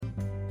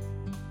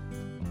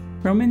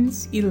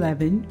Romans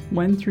 11,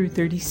 1 through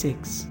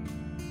 36.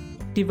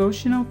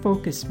 Devotional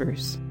focus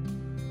verse.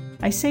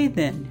 I say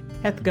then,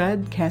 hath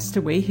God cast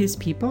away his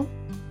people?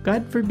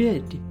 God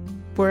forbid.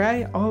 For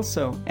I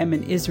also am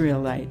an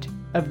Israelite,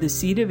 of the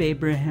seed of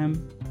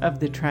Abraham, of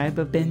the tribe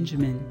of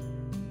Benjamin.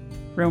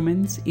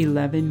 Romans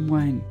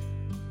 11:1.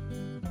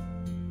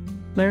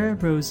 Lara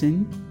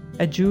Rosen,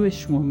 a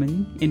Jewish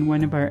woman in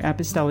one of our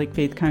Apostolic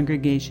Faith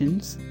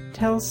congregations,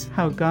 tells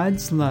how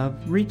God's love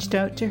reached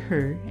out to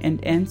her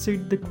and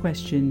answered the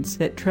questions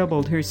that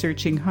troubled her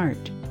searching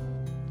heart.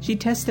 She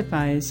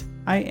testifies,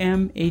 I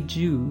am a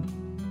Jew.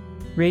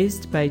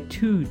 Raised by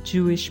 2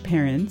 Jewish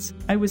parents,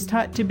 I was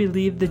taught to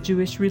believe the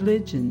Jewish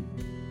religion.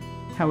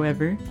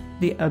 However,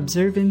 the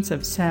observance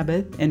of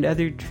Sabbath and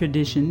other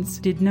traditions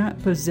did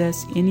not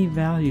possess any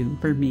value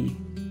for me.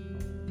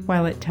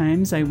 While at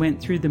times I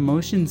went through the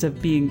motions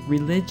of being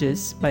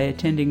religious by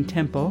attending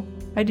temple,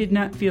 I did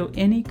not feel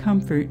any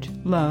comfort,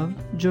 love,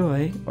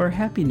 joy, or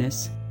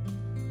happiness.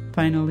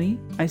 Finally,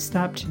 I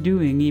stopped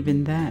doing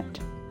even that.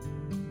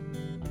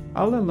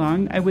 All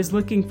along, I was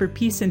looking for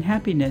peace and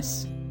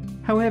happiness.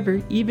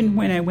 However, even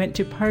when I went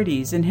to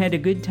parties and had a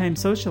good time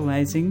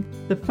socializing,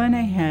 the fun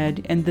I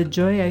had and the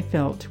joy I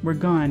felt were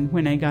gone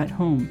when I got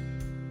home.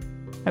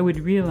 I would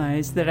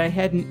realize that I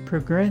hadn't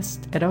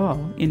progressed at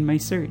all in my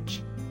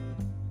search.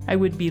 I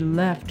would be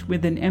left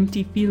with an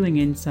empty feeling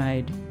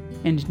inside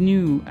and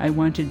knew I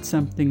wanted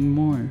something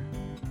more.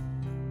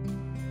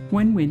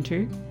 One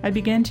winter, I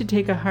began to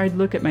take a hard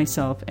look at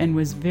myself and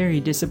was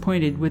very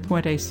disappointed with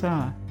what I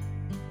saw.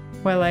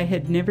 While I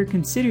had never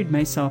considered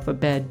myself a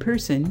bad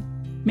person,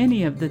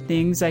 many of the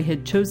things I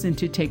had chosen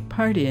to take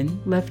part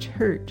in left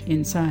hurt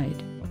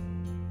inside.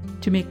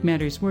 To make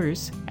matters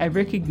worse, I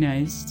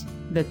recognized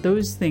that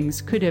those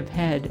things could have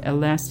had a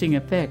lasting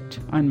effect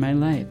on my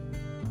life.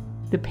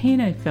 The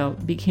pain I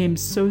felt became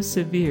so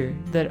severe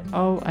that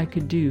all I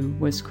could do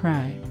was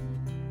cry.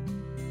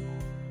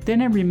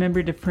 Then I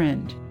remembered a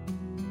friend.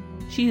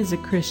 She is a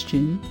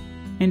Christian,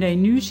 and I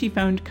knew she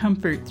found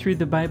comfort through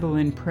the Bible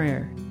and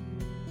prayer.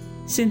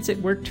 Since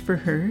it worked for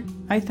her,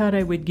 I thought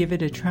I would give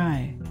it a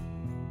try.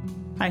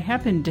 I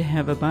happened to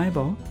have a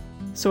Bible,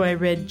 so I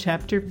read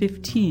chapter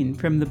 15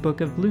 from the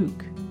book of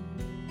Luke.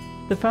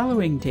 The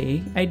following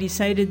day, I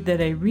decided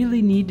that I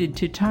really needed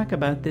to talk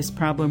about this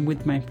problem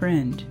with my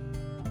friend.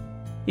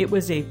 It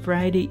was a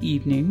Friday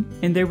evening,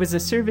 and there was a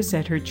service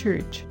at her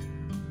church.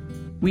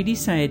 We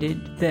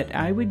decided that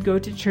I would go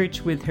to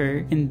church with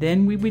her, and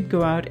then we would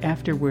go out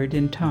afterward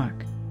and talk.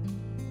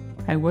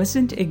 I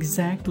wasn't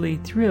exactly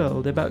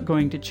thrilled about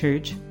going to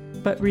church,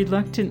 but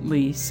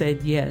reluctantly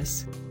said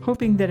yes,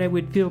 hoping that I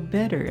would feel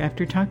better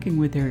after talking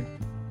with her.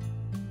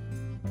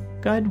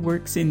 God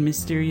works in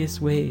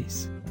mysterious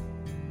ways.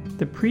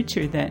 The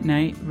preacher that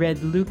night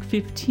read Luke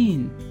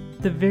 15,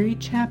 the very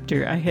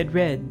chapter I had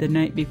read the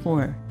night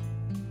before.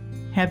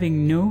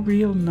 Having no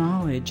real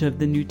knowledge of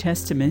the New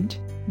Testament,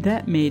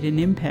 that made an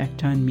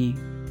impact on me.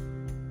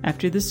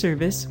 After the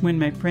service, when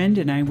my friend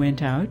and I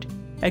went out,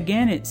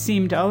 again it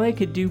seemed all I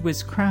could do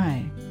was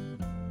cry.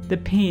 The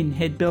pain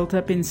had built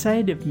up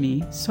inside of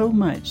me so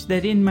much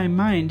that in my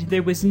mind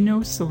there was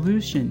no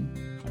solution.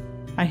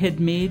 I had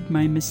made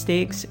my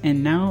mistakes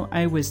and now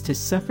I was to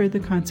suffer the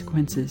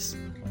consequences.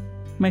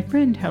 My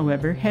friend,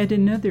 however, had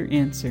another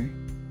answer.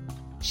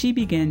 She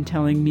began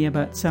telling me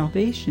about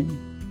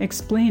salvation,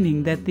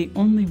 explaining that the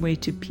only way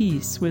to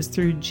peace was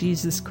through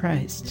Jesus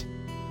Christ.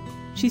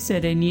 She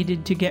said I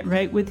needed to get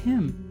right with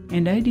him,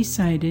 and I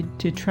decided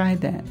to try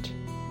that.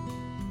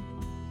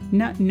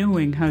 Not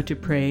knowing how to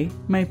pray,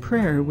 my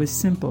prayer was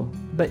simple,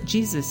 but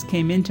Jesus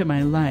came into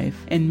my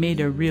life and made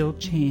a real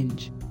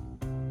change.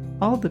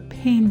 All the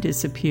pain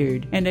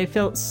disappeared, and I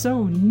felt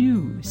so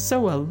new,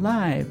 so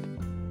alive.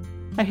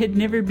 I had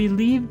never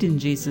believed in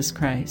Jesus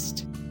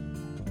Christ.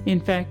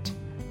 In fact,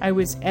 I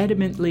was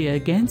adamantly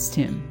against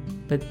him,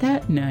 but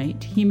that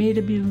night he made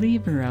a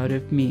believer out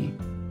of me.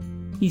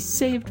 He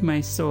saved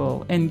my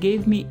soul and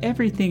gave me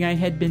everything I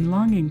had been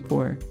longing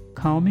for: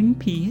 calming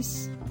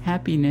peace,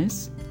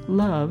 happiness,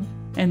 love,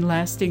 and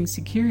lasting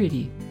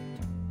security.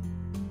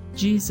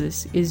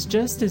 Jesus is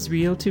just as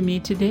real to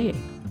me today.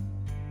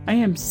 I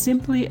am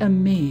simply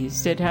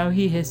amazed at how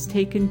he has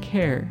taken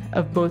care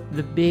of both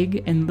the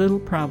big and little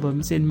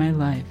problems in my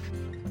life.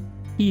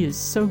 He is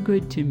so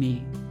good to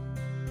me.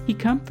 He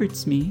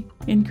comforts me,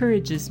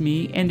 encourages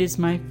me, and is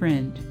my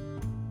friend.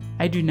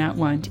 I do not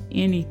want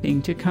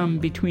anything to come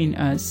between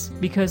us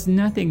because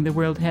nothing the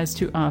world has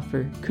to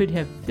offer could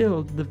have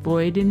filled the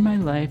void in my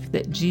life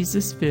that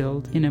Jesus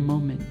filled in a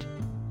moment.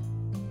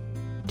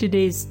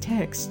 Today's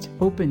text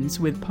opens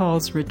with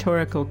Paul's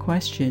rhetorical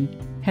question,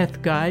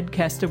 "Hath God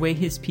cast away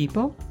his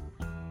people?"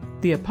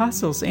 The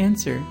apostle's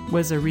answer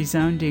was a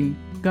resounding,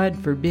 "God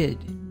forbid."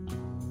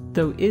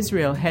 Though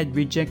Israel had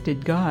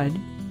rejected God,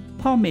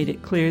 Paul made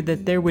it clear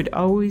that there would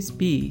always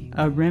be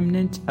a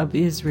remnant of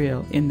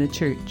Israel in the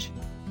church.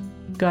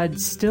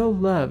 God still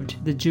loved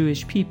the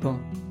Jewish people.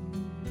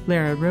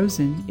 Lara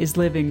Rosen is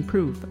living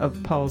proof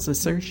of Paul's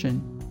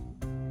assertion.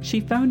 She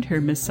found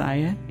her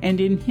Messiah, and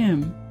in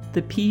him,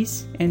 the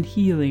peace and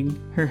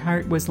healing her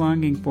heart was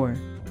longing for.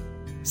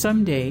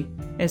 Someday,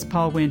 as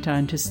Paul went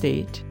on to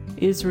state,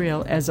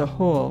 Israel as a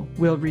whole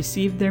will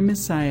receive their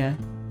Messiah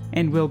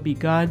and will be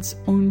God's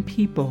own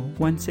people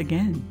once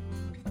again.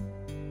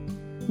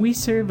 We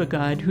serve a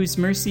God whose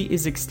mercy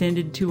is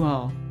extended to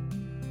all.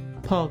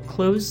 Paul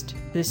closed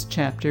this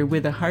chapter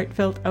with a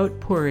heartfelt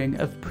outpouring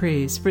of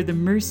praise for the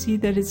mercy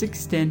that is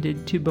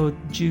extended to both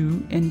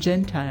Jew and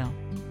Gentile.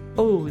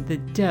 Oh, the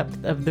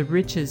depth of the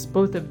riches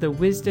both of the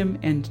wisdom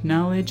and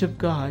knowledge of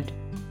God!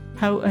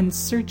 How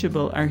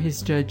unsearchable are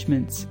his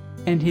judgments,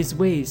 and his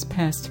ways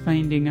past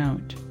finding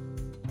out.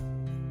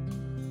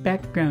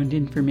 Background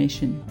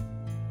information.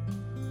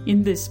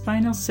 In this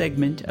final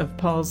segment of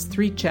Paul's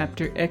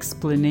 3-chapter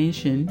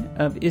explanation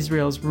of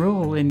Israel's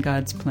role in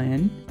God's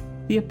plan,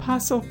 the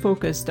apostle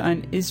focused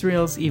on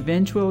Israel's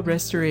eventual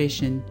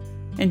restoration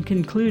and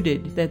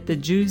concluded that the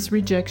Jews'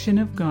 rejection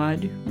of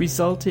God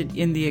resulted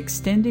in the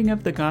extending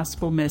of the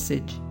gospel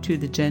message to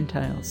the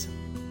Gentiles.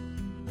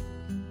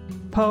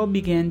 Paul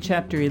began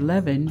chapter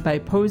 11 by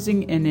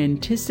posing an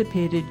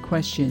anticipated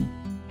question.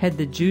 Had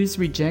the Jews'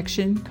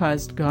 rejection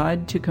caused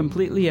God to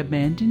completely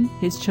abandon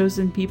his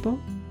chosen people?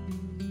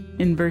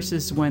 In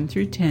verses 1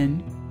 through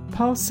 10,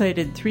 Paul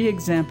cited 3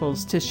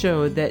 examples to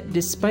show that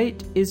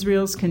despite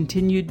Israel's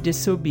continued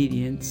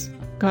disobedience,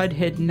 God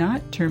had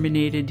not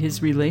terminated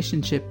his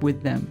relationship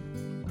with them.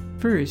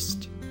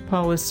 First,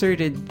 Paul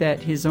asserted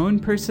that his own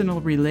personal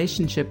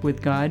relationship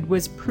with God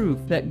was proof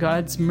that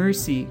God's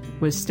mercy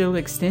was still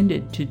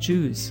extended to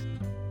Jews.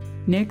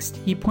 Next,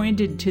 he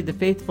pointed to the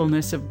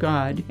faithfulness of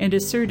God and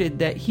asserted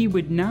that he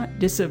would not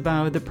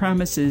disavow the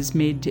promises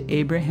made to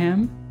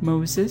Abraham,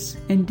 Moses,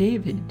 and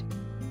David.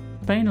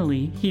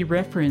 Finally, he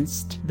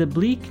referenced the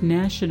bleak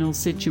national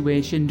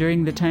situation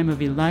during the time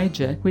of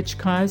Elijah, which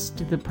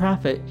caused the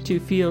prophet to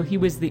feel he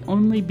was the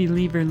only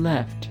believer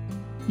left.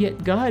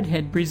 Yet God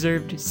had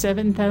preserved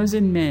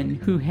 7,000 men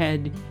who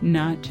had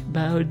not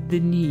bowed the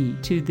knee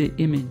to the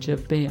image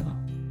of Baal.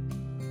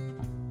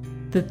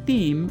 The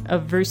theme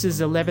of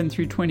verses 11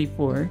 through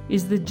 24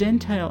 is the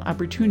Gentile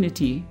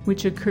opportunity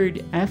which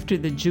occurred after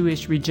the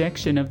Jewish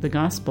rejection of the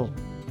gospel.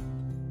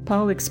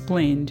 Paul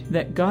explained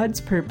that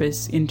God's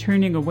purpose in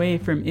turning away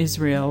from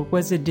Israel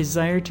was a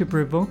desire to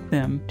provoke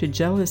them to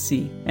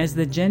jealousy as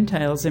the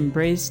Gentiles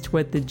embraced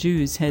what the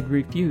Jews had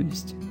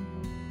refused.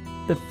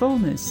 The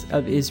fullness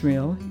of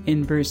Israel,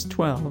 in verse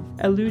 12,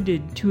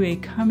 alluded to a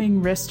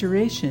coming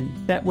restoration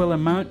that will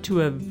amount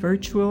to a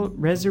virtual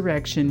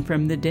resurrection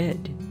from the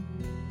dead.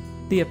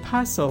 The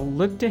apostle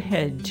looked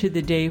ahead to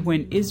the day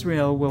when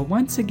Israel will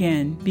once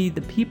again be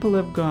the people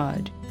of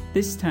God,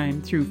 this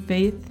time through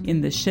faith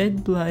in the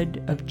shed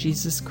blood of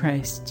Jesus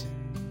Christ.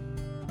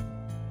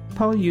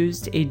 Paul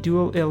used a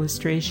dual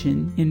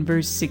illustration in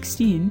verse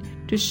 16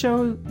 to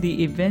show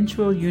the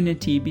eventual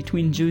unity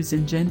between Jews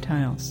and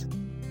Gentiles.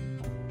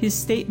 His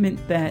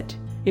statement that,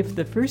 if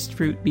the first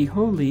fruit be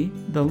holy,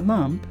 the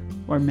lump,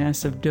 or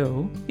mass of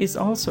dough, is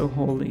also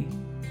holy,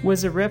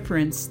 was a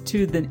reference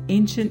to the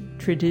ancient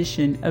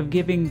tradition of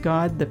giving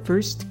God the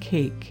first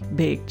cake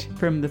baked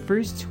from the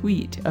first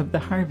wheat of the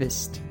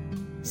harvest.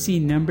 See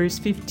Numbers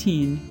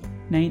 15,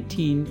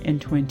 19,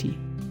 and 20.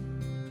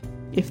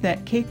 If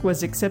that cake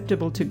was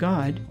acceptable to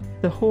God,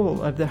 the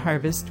whole of the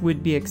harvest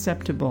would be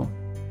acceptable.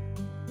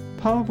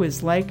 Paul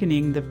was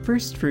likening the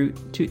first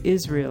fruit to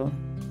Israel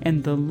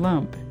and the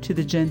lump to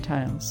the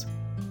Gentiles.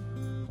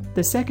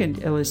 The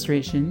second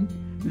illustration,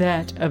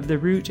 that of the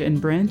root and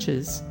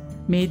branches,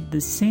 made the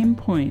same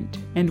point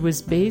and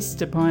was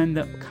based upon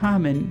the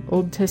common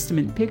Old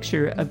Testament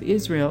picture of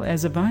Israel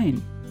as a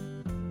vine.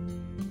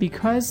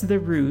 Because the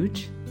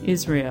root,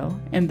 Israel,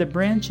 and the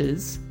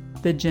branches,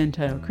 the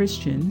Gentile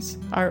Christians,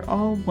 are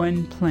all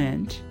one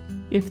plant,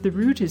 if the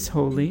root is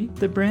holy,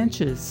 the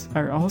branches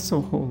are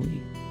also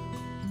holy.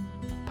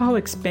 Paul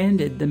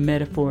expanded the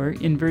metaphor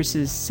in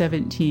verses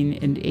 17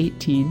 and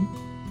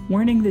 18,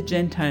 warning the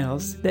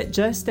Gentiles that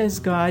just as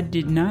God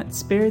did not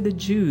spare the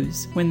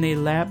Jews when they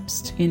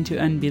lapsed into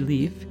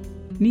unbelief,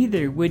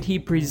 neither would he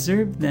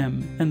preserve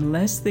them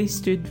unless they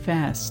stood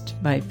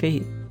fast by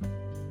faith.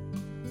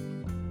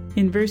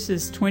 In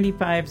verses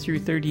 25 through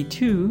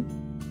 32,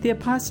 the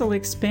apostle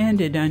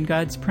expanded on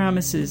God's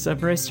promises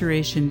of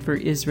restoration for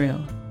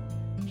Israel.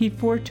 He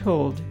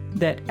foretold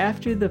that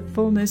after the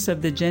fullness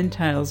of the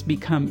Gentiles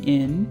become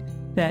in,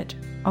 that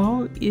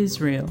all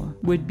Israel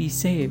would be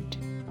saved.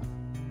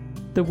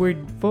 The word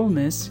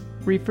fullness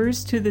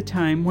refers to the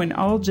time when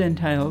all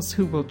Gentiles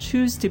who will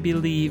choose to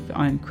believe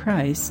on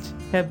Christ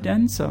have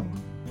done so.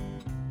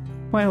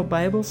 While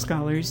Bible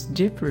scholars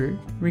differ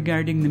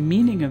regarding the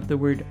meaning of the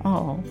word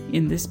all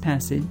in this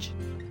passage,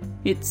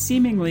 it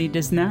seemingly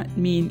does not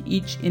mean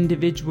each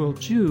individual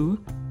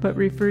Jew, but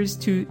refers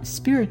to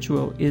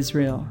spiritual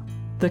Israel,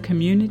 the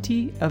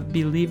community of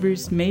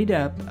believers made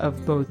up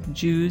of both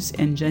Jews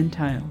and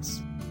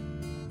Gentiles.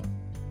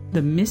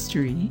 The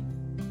mystery,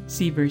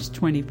 see verse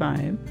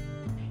 25,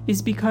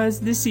 is because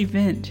this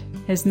event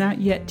has not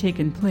yet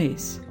taken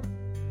place.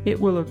 It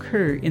will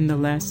occur in the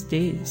last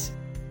days.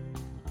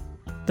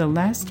 The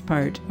last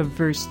part of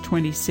verse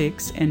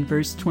 26 and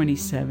verse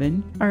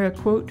 27 are a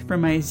quote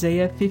from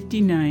Isaiah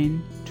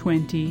 59,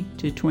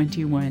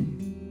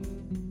 20-21.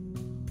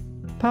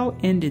 Paul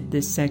ended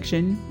this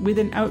section with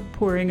an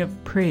outpouring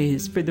of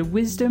praise for the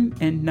wisdom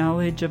and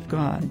knowledge of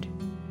God.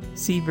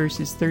 See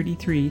verses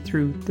 33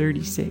 through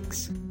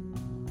 36.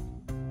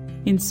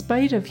 In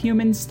spite of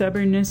human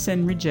stubbornness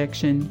and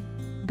rejection,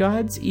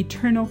 God's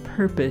eternal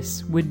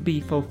purpose would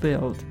be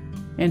fulfilled,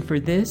 and for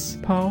this,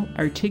 Paul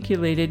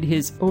articulated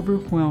his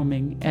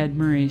overwhelming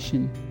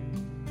admiration.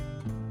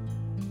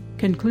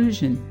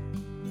 Conclusion.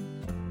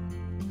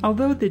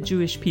 Although the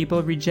Jewish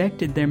people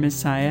rejected their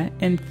Messiah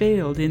and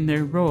failed in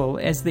their role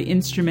as the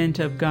instrument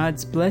of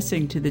God's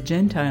blessing to the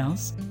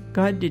Gentiles,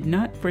 God did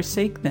not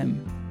forsake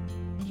them.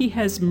 He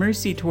has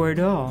mercy toward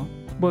all,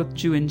 both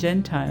Jew and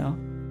Gentile,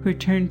 who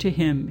turn to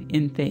Him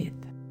in faith.